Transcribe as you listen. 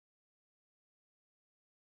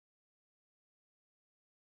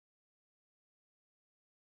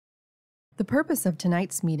The purpose of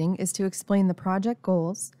tonight's meeting is to explain the project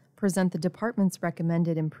goals, present the department's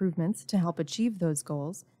recommended improvements to help achieve those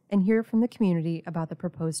goals, and hear from the community about the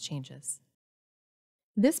proposed changes.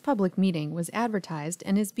 This public meeting was advertised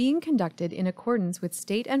and is being conducted in accordance with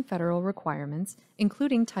state and federal requirements,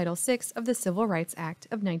 including Title VI of the Civil Rights Act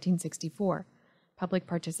of 1964. Public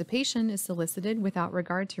participation is solicited without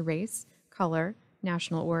regard to race, color,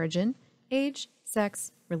 national origin, age,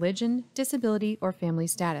 sex, religion, disability, or family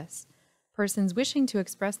status. Persons wishing to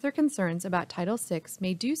express their concerns about Title VI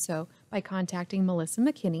may do so by contacting Melissa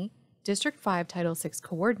McKinney, District 5 Title VI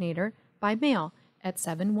Coordinator, by mail at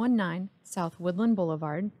 719 South Woodland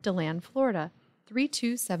Boulevard, DeLand, Florida,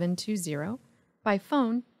 32720, by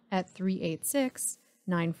phone at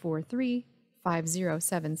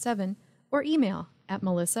 386-943-5077, or email at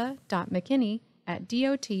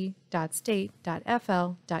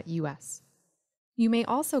melissa.mckinney@dot.state.fl.us. You may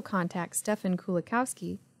also contact Stefan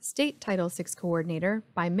Kulikowski, State Title VI Coordinator,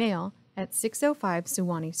 by mail at 605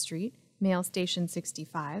 Suwannee Street, Mail Station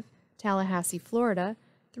 65, Tallahassee, Florida,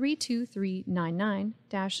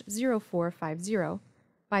 32399-0450,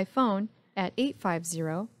 by phone at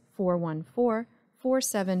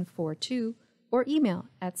 850-414-4742, or email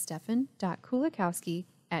at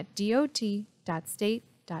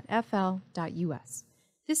stefan.kulikowski@dot.state.fl.us.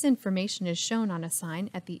 This information is shown on a sign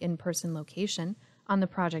at the in-person location, on the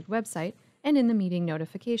project website, and in the meeting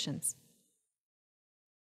notifications.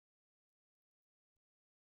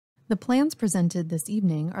 The plans presented this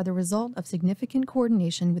evening are the result of significant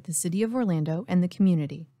coordination with the City of Orlando and the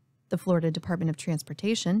community. The Florida Department of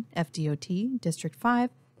Transportation, FDOT, District 5,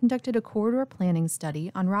 conducted a corridor planning study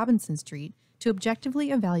on Robinson Street to objectively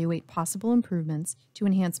evaluate possible improvements to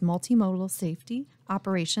enhance multimodal safety,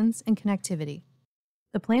 operations, and connectivity.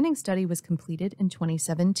 The planning study was completed in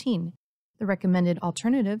 2017. The recommended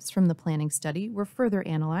alternatives from the planning study were further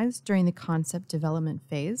analyzed during the concept development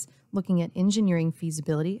phase, looking at engineering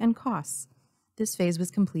feasibility and costs. This phase was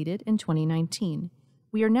completed in 2019.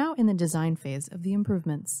 We are now in the design phase of the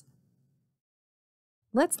improvements.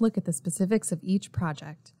 Let's look at the specifics of each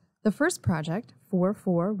project. The first project,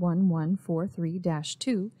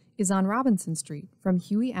 441143-2, is on Robinson Street from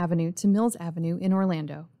Huey Avenue to Mills Avenue in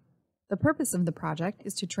Orlando. The purpose of the project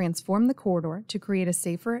is to transform the corridor to create a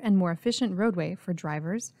safer and more efficient roadway for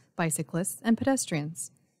drivers, bicyclists, and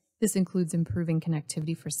pedestrians. This includes improving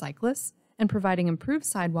connectivity for cyclists and providing improved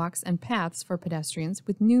sidewalks and paths for pedestrians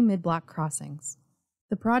with new mid-block crossings.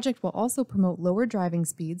 The project will also promote lower driving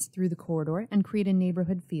speeds through the corridor and create a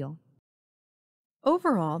neighborhood feel.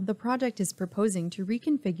 Overall, the project is proposing to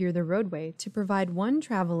reconfigure the roadway to provide one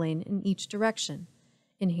travel lane in each direction.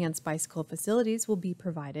 Enhanced bicycle facilities will be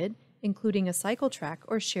provided, including a cycle track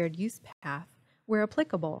or shared use path, where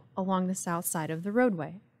applicable, along the south side of the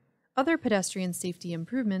roadway. Other pedestrian safety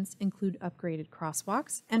improvements include upgraded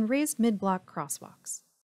crosswalks and raised mid-block crosswalks.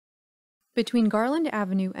 Between Garland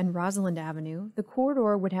Avenue and Rosalind Avenue, the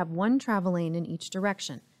corridor would have one travel lane in each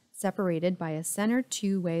direction, separated by a center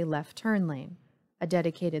two-way left turn lane. A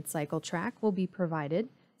dedicated cycle track will be provided,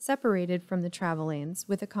 separated from the travel lanes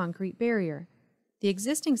with a concrete barrier. The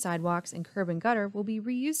existing sidewalks and curb and gutter will be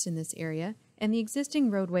reused in this area, and the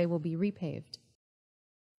existing roadway will be repaved.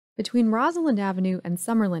 Between Rosalind Avenue and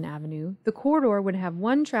Summerlin Avenue, the corridor would have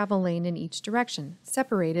one travel lane in each direction,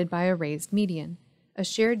 separated by a raised median. A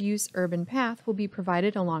shared-use urban path will be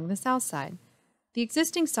provided along the south side. The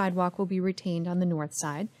existing sidewalk will be retained on the north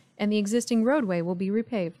side, and the existing roadway will be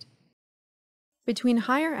repaved. Between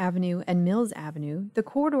Higher Avenue and Mills Avenue, the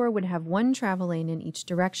corridor would have one travel lane in each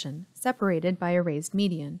direction, separated by a raised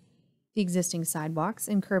median. The existing sidewalks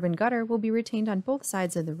and curb and gutter will be retained on both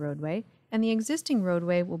sides of the roadway, and the existing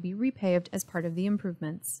roadway will be repaved as part of the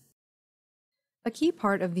improvements. A key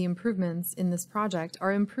part of the improvements in this project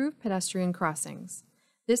are improved pedestrian crossings.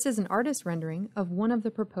 This is an artist rendering of one of the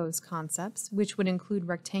proposed concepts, which would include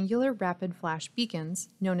rectangular rapid flash beacons,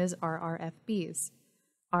 known as RRFBs.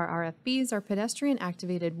 RRFBs are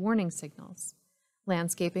pedestrian-activated warning signals.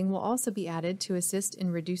 Landscaping will also be added to assist in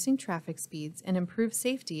reducing traffic speeds and improve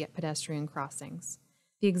safety at pedestrian crossings.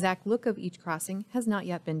 The exact look of each crossing has not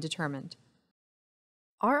yet been determined.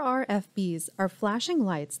 RRFBs are flashing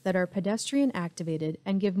lights that are pedestrian-activated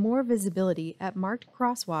and give more visibility at marked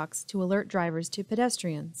crosswalks to alert drivers to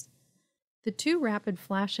pedestrians. The two rapid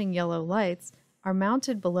flashing yellow lights are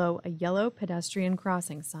mounted below a yellow pedestrian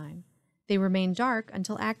crossing sign. They remain dark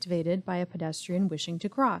until activated by a pedestrian wishing to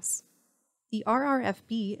cross. The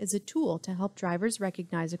RRFB is a tool to help drivers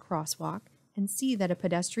recognize a crosswalk and see that a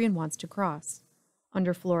pedestrian wants to cross.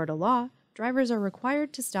 Under Florida law, drivers are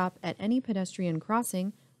required to stop at any pedestrian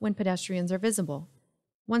crossing when pedestrians are visible.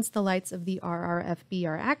 Once the lights of the RRFB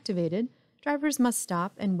are activated, drivers must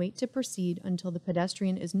stop and wait to proceed until the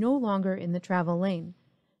pedestrian is no longer in the travel lane.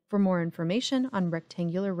 For more information on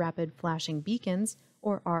rectangular rapid flashing beacons,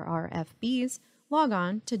 or RRFBs, log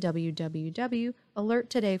on to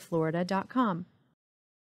www.alerttodayflorida.com.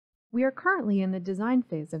 We are currently in the design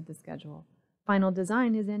phase of the schedule. Final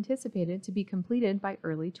design is anticipated to be completed by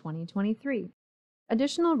early 2023.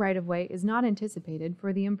 Additional right-of-way is not anticipated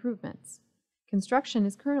for the improvements. Construction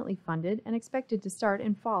is currently funded and expected to start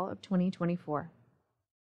in fall of 2024.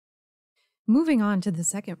 Moving on to the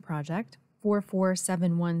second project,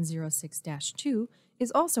 447106-2,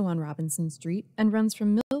 is also on Robinson Street and runs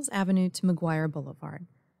from Mills Avenue to McGuire Boulevard.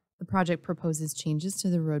 The project proposes changes to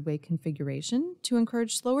the roadway configuration to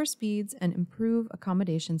encourage slower speeds and improve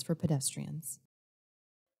accommodations for pedestrians.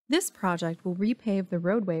 This project will repave the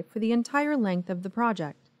roadway for the entire length of the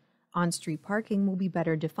project. On-street parking will be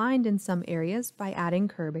better defined in some areas by adding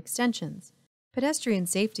curb extensions. Pedestrian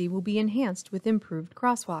safety will be enhanced with improved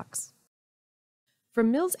crosswalks. From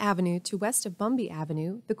Mills Avenue to west of Bumby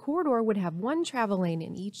Avenue, the corridor would have one travel lane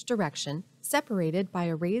in each direction, separated by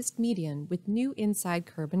a raised median with new inside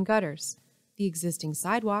curb and gutters. The existing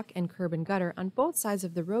sidewalk and curb and gutter on both sides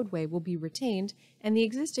of the roadway will be retained, and the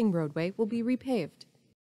existing roadway will be repaved.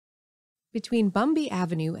 Between Bumby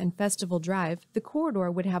Avenue and Festival Drive, the corridor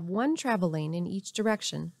would have one travel lane in each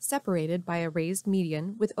direction, separated by a raised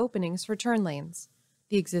median with openings for turn lanes.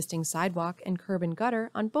 The existing sidewalk and curb and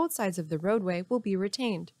gutter on both sides of the roadway will be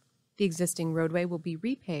retained. The existing roadway will be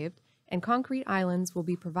repaved, and concrete islands will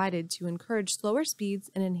be provided to encourage slower speeds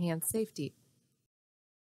and enhance safety.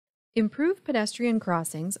 Improved pedestrian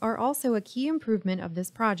crossings are also a key improvement of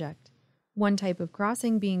this project. One type of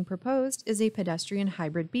crossing being proposed is a pedestrian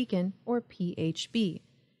hybrid beacon, or PHB.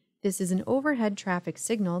 This is an overhead traffic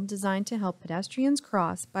signal designed to help pedestrians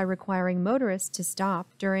cross by requiring motorists to stop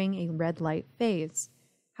during a red light phase.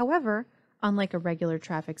 However, unlike a regular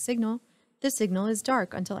traffic signal, the signal is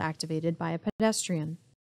dark until activated by a pedestrian.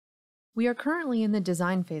 We are currently in the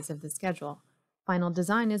design phase of the schedule. Final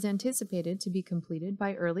design is anticipated to be completed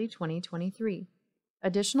by early 2023.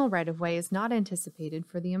 Additional right-of-way is not anticipated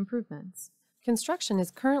for the improvements. Construction is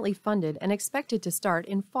currently funded and expected to start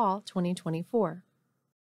in fall 2024.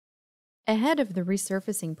 Ahead of the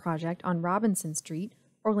resurfacing project on Robinson Street,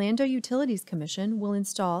 Orlando Utilities Commission will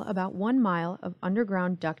install about 1 mile of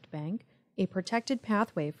underground duct bank, a protected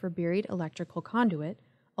pathway for buried electrical conduit,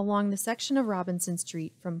 along the section of Robinson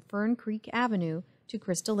Street from Fern Creek Avenue to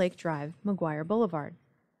Crystal Lake Drive, McGuire Boulevard.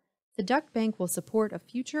 The duct bank will support a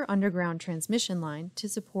future underground transmission line to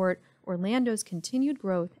support Orlando's continued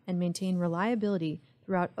growth and maintain reliability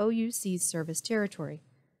throughout OUC's service territory.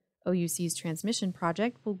 OUC's transmission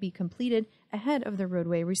project will be completed ahead of the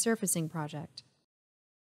roadway resurfacing project.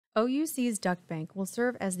 OUC's duct bank will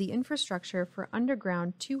serve as the infrastructure for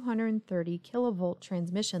underground 230 kilovolt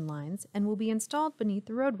transmission lines and will be installed beneath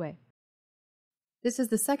the roadway. This is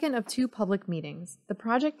the second of 2 public meetings. The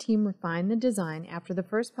project team refined the design after the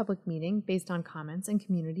first public meeting based on comments and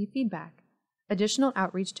community feedback. Additional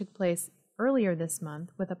outreach took place earlier this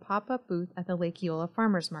month with a pop-up booth at the Lake Eola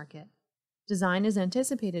Farmers Market. Design is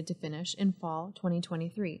anticipated to finish in fall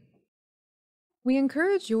 2023. We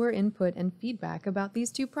encourage your input and feedback about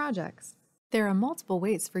these 2 projects. There are multiple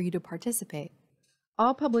ways for you to participate.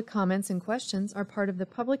 All public comments and questions are part of the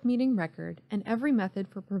public meeting record, and every method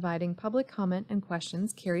for providing public comment and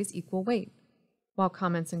questions carries equal weight. While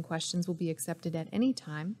comments and questions will be accepted at any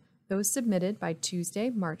time, those submitted by Tuesday,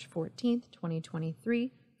 March 14,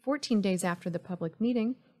 2023, 14 days after the public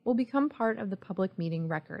meeting, will become part of the public meeting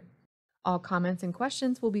record. All comments and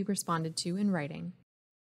questions will be responded to in writing.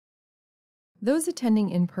 Those attending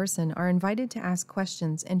in person are invited to ask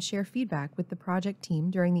questions and share feedback with the project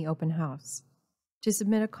team during the open house. To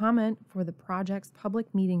submit a comment for the project's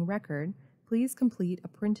public meeting record, please complete a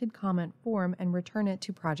printed comment form and return it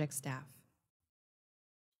to project staff.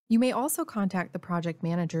 You may also contact the project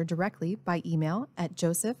manager directly by email at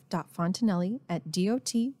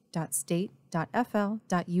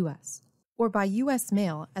joseph.fontanelli@dot.state.fl.us or by U.S.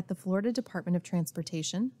 mail at the Florida Department of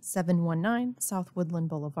Transportation, 719 South Woodland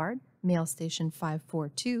Boulevard, Mail Station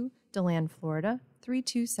 542, DeLand, Florida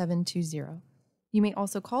 32720. You may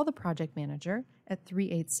also call the project manager at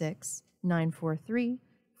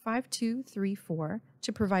 386-943-5234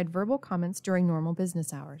 to provide verbal comments during normal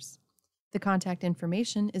business hours. The contact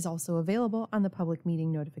information is also available on the public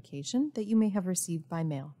meeting notification that you may have received by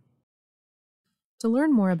mail. To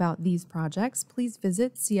learn more about these projects, please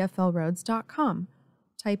visit cflroads.com.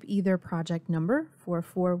 Type either project number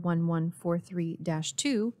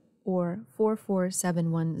 441143-2 or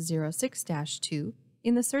 447106-2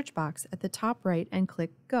 in the search box at the top right and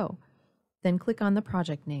click Go. Then click on the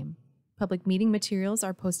project name. Public meeting materials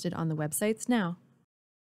are posted on the websites now.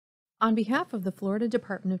 On behalf of the Florida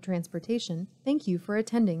Department of Transportation, thank you for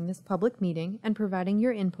attending this public meeting and providing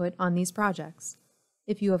your input on these projects.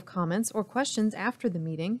 If you have comments or questions after the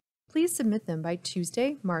meeting, please submit them by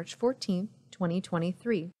Tuesday, March 14,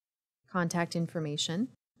 2023. Contact information,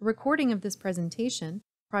 a recording of this presentation,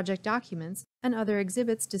 project documents, and other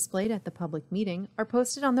exhibits displayed at the public meeting are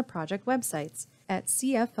posted on the project websites at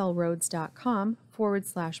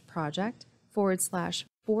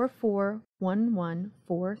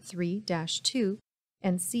cflroads.com/project/441143-2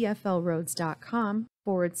 and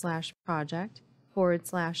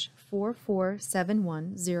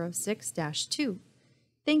cflroads.com/project/447106-2.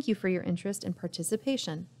 Thank you for your interest and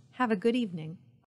participation. Have a good evening.